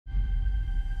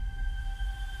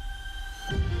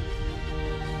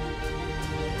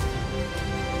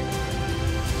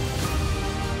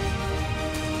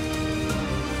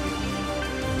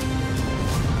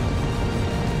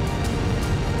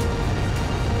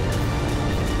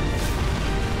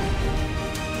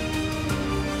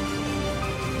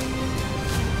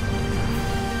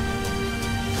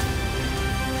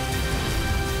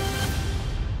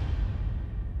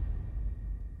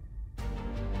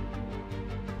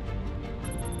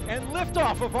and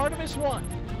liftoff of Artemis 1.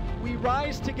 We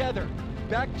rise together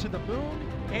back to the moon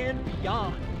and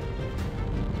beyond.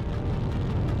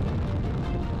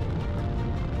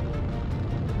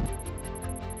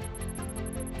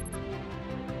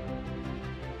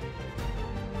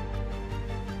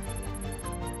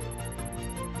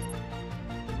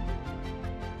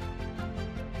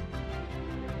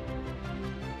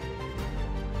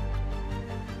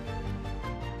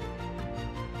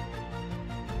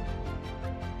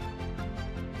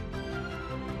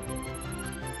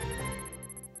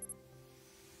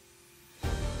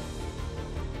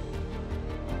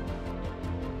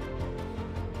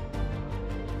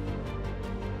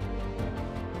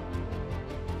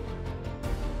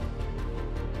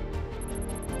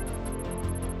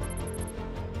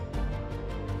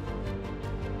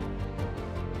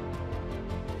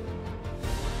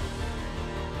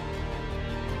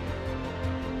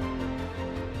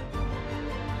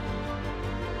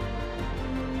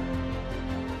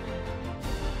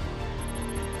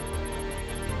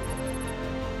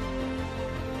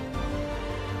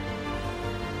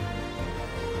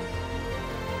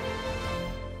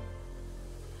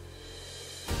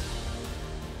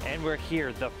 And we're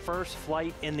here, the first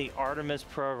flight in the Artemis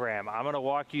program. I'm going to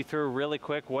walk you through really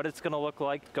quick what it's going to look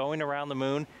like going around the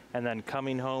moon and then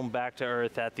coming home back to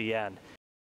Earth at the end.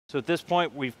 So at this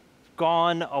point, we've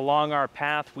gone along our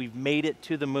path, we've made it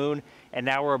to the moon, and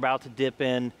now we're about to dip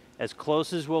in as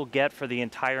close as we'll get for the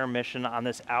entire mission on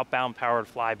this outbound powered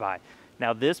flyby.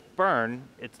 Now this burn,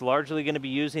 it's largely going to be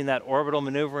using that orbital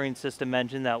maneuvering system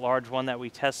engine, that large one that we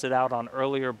tested out on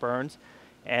earlier burns.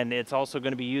 And it's also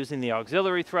going to be using the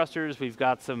auxiliary thrusters. We've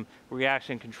got some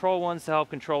reaction control ones to help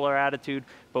control our attitude.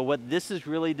 But what this is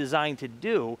really designed to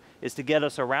do is to get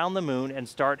us around the moon and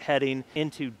start heading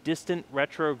into distant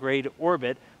retrograde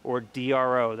orbit, or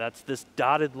DRO. That's this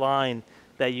dotted line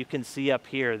that you can see up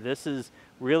here. This is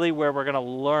really where we're going to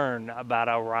learn about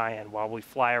Orion while we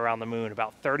fly around the moon,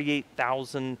 about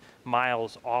 38,000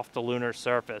 miles off the lunar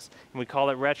surface. And we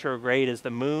call it retrograde as the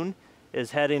moon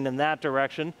is heading in that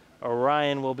direction.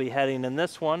 Orion will be heading in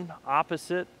this one,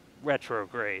 opposite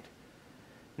retrograde.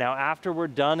 Now after we're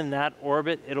done in that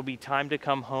orbit, it'll be time to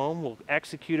come home. We'll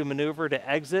execute a maneuver to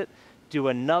exit, do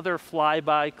another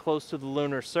flyby close to the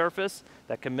lunar surface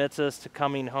that commits us to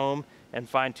coming home and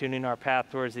fine-tuning our path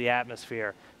towards the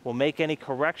atmosphere. We'll make any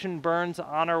correction burns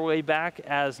on our way back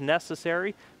as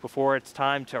necessary before it's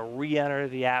time to re-enter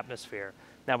the atmosphere.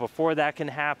 Now before that can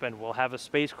happen, we'll have a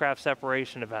spacecraft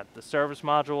separation event. The service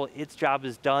module, its job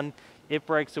is done. It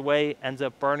breaks away, ends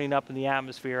up burning up in the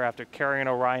atmosphere after carrying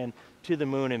Orion to the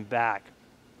moon and back.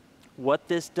 What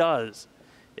this does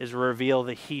is reveal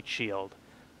the heat shield,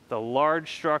 the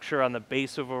large structure on the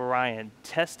base of Orion.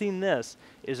 Testing this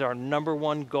is our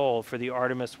 #1 goal for the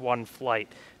Artemis 1 flight,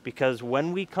 because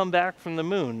when we come back from the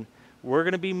moon, we're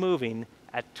going to be moving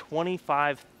at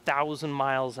 25,000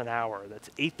 miles an hour. That's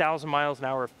 8,000 miles an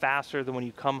hour faster than when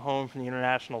you come home from the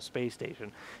International Space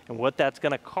Station. And what that's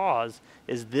going to cause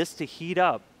is this to heat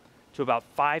up to about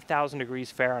 5,000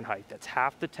 degrees Fahrenheit. That's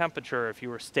half the temperature if you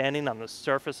were standing on the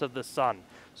surface of the sun.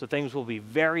 So things will be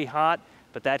very hot,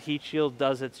 but that heat shield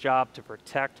does its job to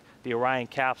protect the Orion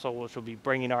capsule, which will be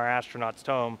bringing our astronauts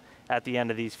home at the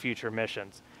end of these future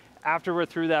missions. After we're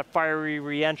through that fiery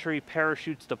re-entry,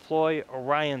 parachutes deploy,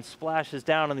 Orion splashes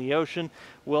down in the ocean.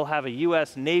 We'll have a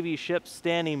U.S. Navy ship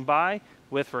standing by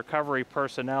with recovery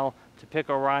personnel to pick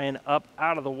Orion up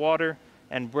out of the water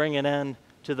and bring it in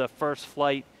to the first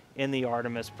flight in the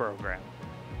Artemis program.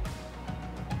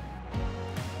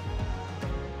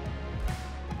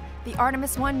 The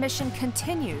Artemis 1 mission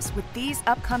continues with these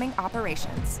upcoming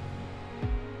operations.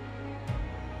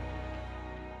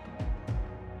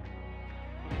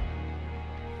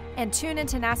 And tune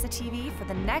into NASA TV for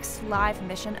the next live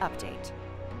mission update.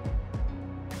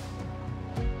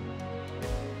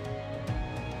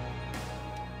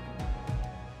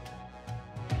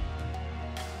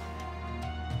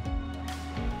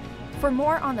 For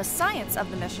more on the science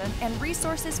of the mission and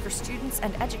resources for students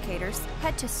and educators,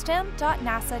 head to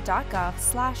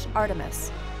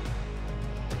stem.nasa.gov/Artemis.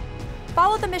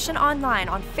 Follow the mission online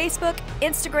on Facebook,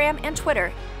 Instagram, and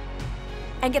Twitter.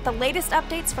 And get the latest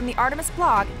updates from the Artemis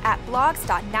blog at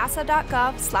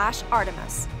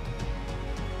blogs.nasa.gov/Artemis.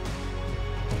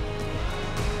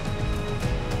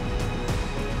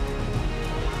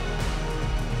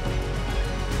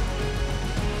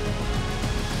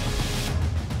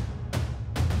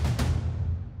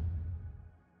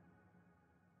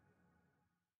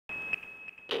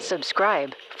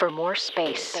 Subscribe for more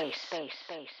space.